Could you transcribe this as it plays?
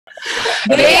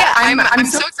I'm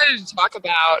so excited to talk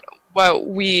about what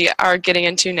we are getting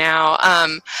into now.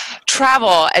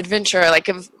 Travel, adventure, like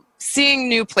seeing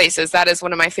new places. That is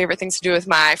one of my favorite things to do with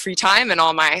my free time and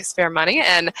all my spare money.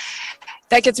 And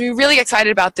that gets me really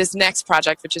excited about this next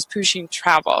project, which is Pusheen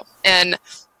Travel. And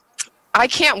I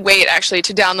can't wait, actually,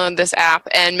 to download this app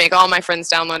and make all my friends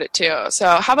download it, too. So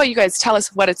how about you guys tell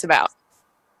us what it's about?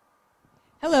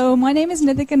 Hello, my name is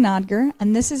Nithika Nadgar,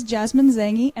 and this is Jasmine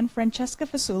Zangi and Francesca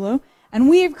Fasulo, and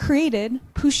we have created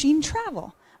Pusheen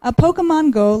Travel, a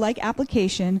Pokemon Go-like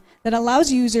application that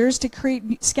allows users to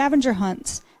create scavenger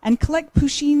hunts and collect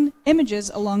Pusheen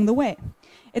images along the way.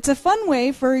 It's a fun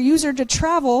way for a user to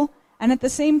travel and at the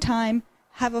same time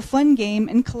have a fun game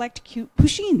and collect cute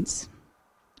Pusheens.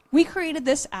 We created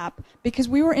this app because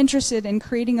we were interested in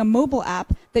creating a mobile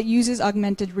app that uses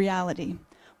augmented reality.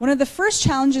 One of the first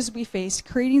challenges we faced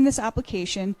creating this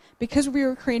application, because we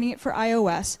were creating it for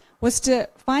iOS, was to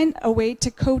find a way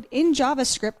to code in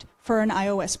JavaScript for an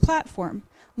iOS platform.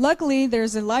 Luckily,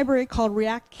 there's a library called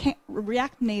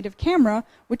React Native Camera,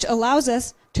 which allows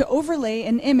us to overlay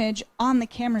an image on the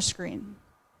camera screen.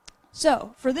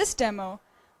 So, for this demo,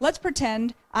 let's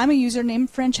pretend I'm a user named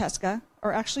Francesca,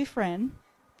 or actually Fran,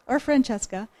 or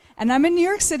Francesca, and I'm in New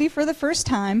York City for the first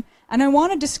time, and I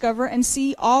want to discover and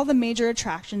see all the major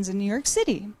attractions in New York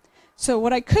City. So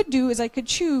what I could do is I could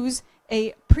choose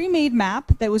a pre-made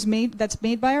map that's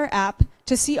made by our app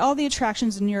to see all the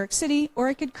attractions in New York City, or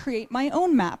I could create my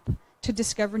own map to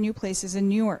discover new places in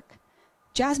New York.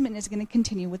 Jasmine is going to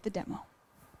continue with the demo.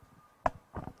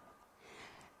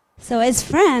 So as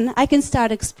Fran, I can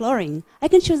start exploring. I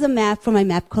can choose a map from my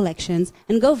map collections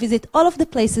and go visit all of the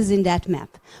places in that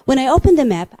map. When I open the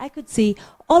map, I could see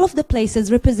all of the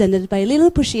places represented by a little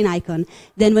Pusheen icon.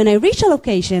 Then when I reach a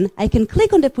location, I can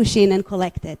click on the Pusheen and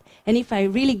collect it. And if I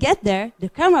really get there, the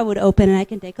camera would open and I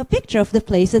can take a picture of the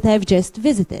place that I've just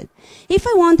visited. If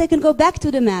I want, I can go back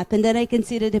to the map and then I can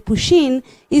see that the Pusheen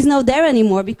is not there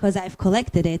anymore because I've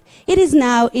collected it. It is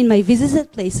now in my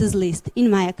visited places list in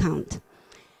my account.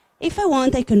 If I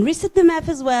want, I can reset the map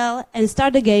as well and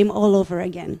start the game all over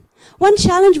again. One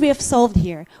challenge we have solved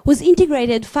here was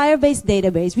integrated Firebase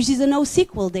database, which is a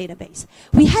NoSQL database.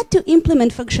 We had to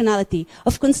implement functionality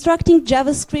of constructing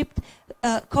JavaScript,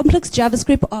 complex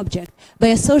JavaScript object by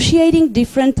associating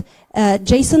different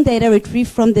JSON data retrieved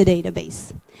from the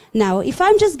database. Now, if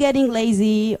I'm just getting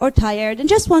lazy or tired and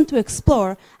just want to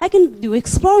explore, I can do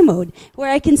explore mode,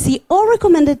 where I can see all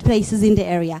recommended places in the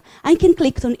area. I can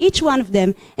click on each one of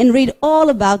them and read all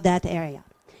about that area,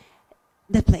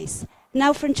 the place.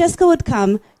 Now, Francesca would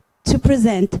come to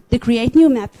present the Create New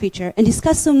Map feature and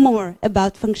discuss some more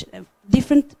about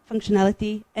different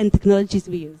functionality and technologies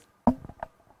we use.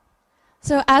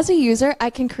 So as a user,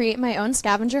 I can create my own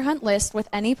scavenger hunt list with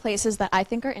any places that I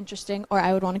think are interesting or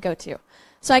I would want to go to.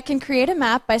 So I can create a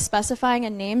map by specifying a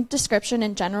name, description,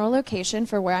 and general location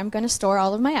for where I'm going to store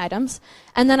all of my items.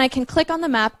 And then I can click on the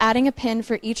map, adding a pin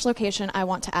for each location I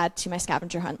want to add to my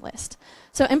scavenger hunt list.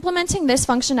 So implementing this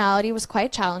functionality was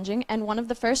quite challenging, and one of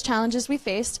the first challenges we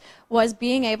faced was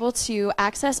being able to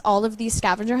access all of these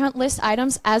scavenger hunt list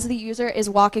items as the user is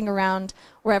walking around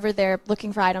wherever they're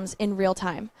looking for items in real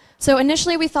time. So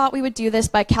initially we thought we would do this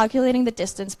by calculating the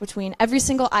distance between every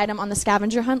single item on the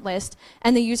scavenger hunt list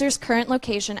and the user's current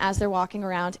location as they're walking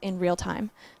around in real time.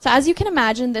 So as you can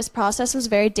imagine, this process was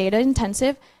very data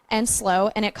intensive and slow,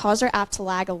 and it caused our app to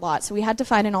lag a lot, so we had to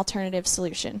find an alternative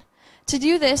solution. To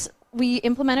do this, we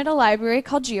implemented a library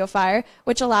called GeoFire,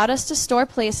 which allowed us to store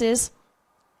places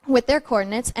with their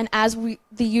coordinates, and as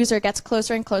the user gets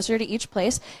closer and closer to each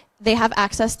place, they have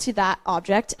access to that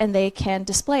object and they can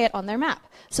display it on their map.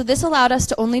 So this allowed us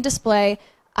to only display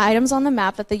items on the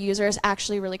map that the user is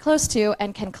actually really close to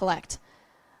and can collect.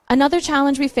 Another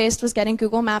challenge we faced was getting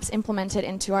Google Maps implemented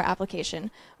into our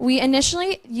application. We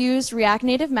initially used React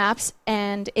Native Maps,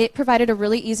 and it provided a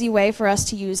really easy way for us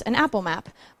to use an Apple map.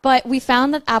 But we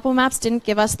found that Apple Maps didn't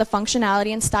give us the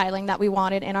functionality and styling that we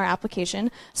wanted in our application,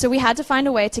 so we had to find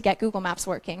a way to get Google Maps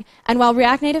working. And while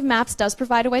React Native Maps does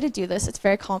provide a way to do this, it's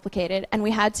very complicated, and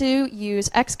we had to use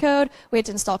Xcode, we had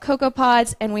to install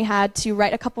CocoaPods, and we had to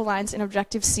write a couple lines in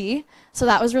Objective-C. So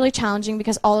that was really challenging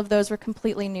because all of those were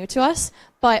completely new to us,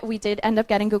 but we did end up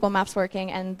getting Google Maps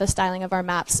working, and the styling of our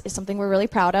maps is something we're really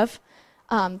proud of.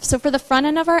 So for the front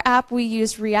end of our app, we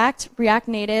used React, React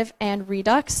Native, and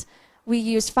Redux. We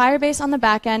used Firebase on the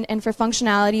back end, and for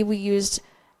functionality, we used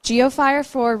GeoFire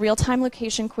for real-time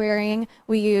location querying.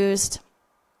 We used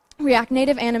React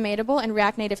Native Animatable and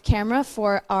React Native Camera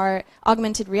for our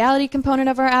augmented reality component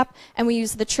of our app, and we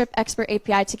use the Trip Expert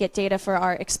API to get data for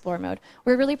our Explore mode.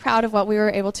 We're really proud of what we were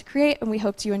able to create, and we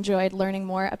hope you enjoyed learning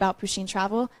more about Pusheen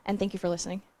Travel, and thank you for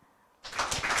listening.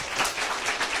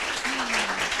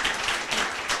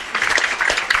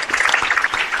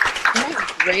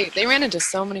 Great. They ran into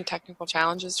so many technical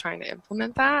challenges trying to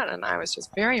implement that, and I was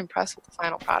just very impressed with the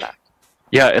final product.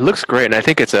 Yeah, it looks great, and I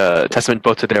think it's a testament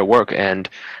both to their work and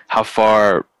how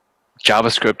far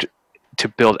JavaScript to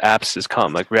build apps has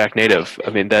come. Like React Native, I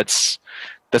mean, that's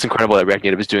incredible that React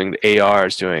Native is doing, the AR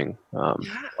is doing all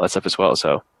that stuff as well.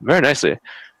 So very nicely.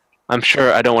 I'm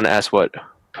sure I don't want to ask what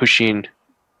Pusheen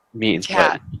means,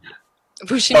 Cat. but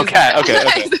Pusheen cat.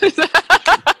 Okay.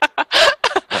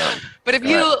 But if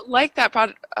you like that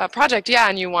project, yeah,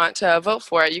 and you want to vote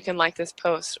for it, you can like this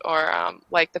post or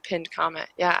like the pinned comment.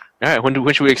 Yeah. All right.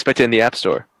 When should we expect it in the App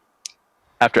Store?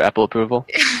 After Apple approval?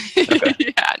 Okay.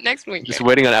 Yeah, next week. Just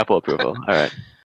waiting on Apple approval. All right.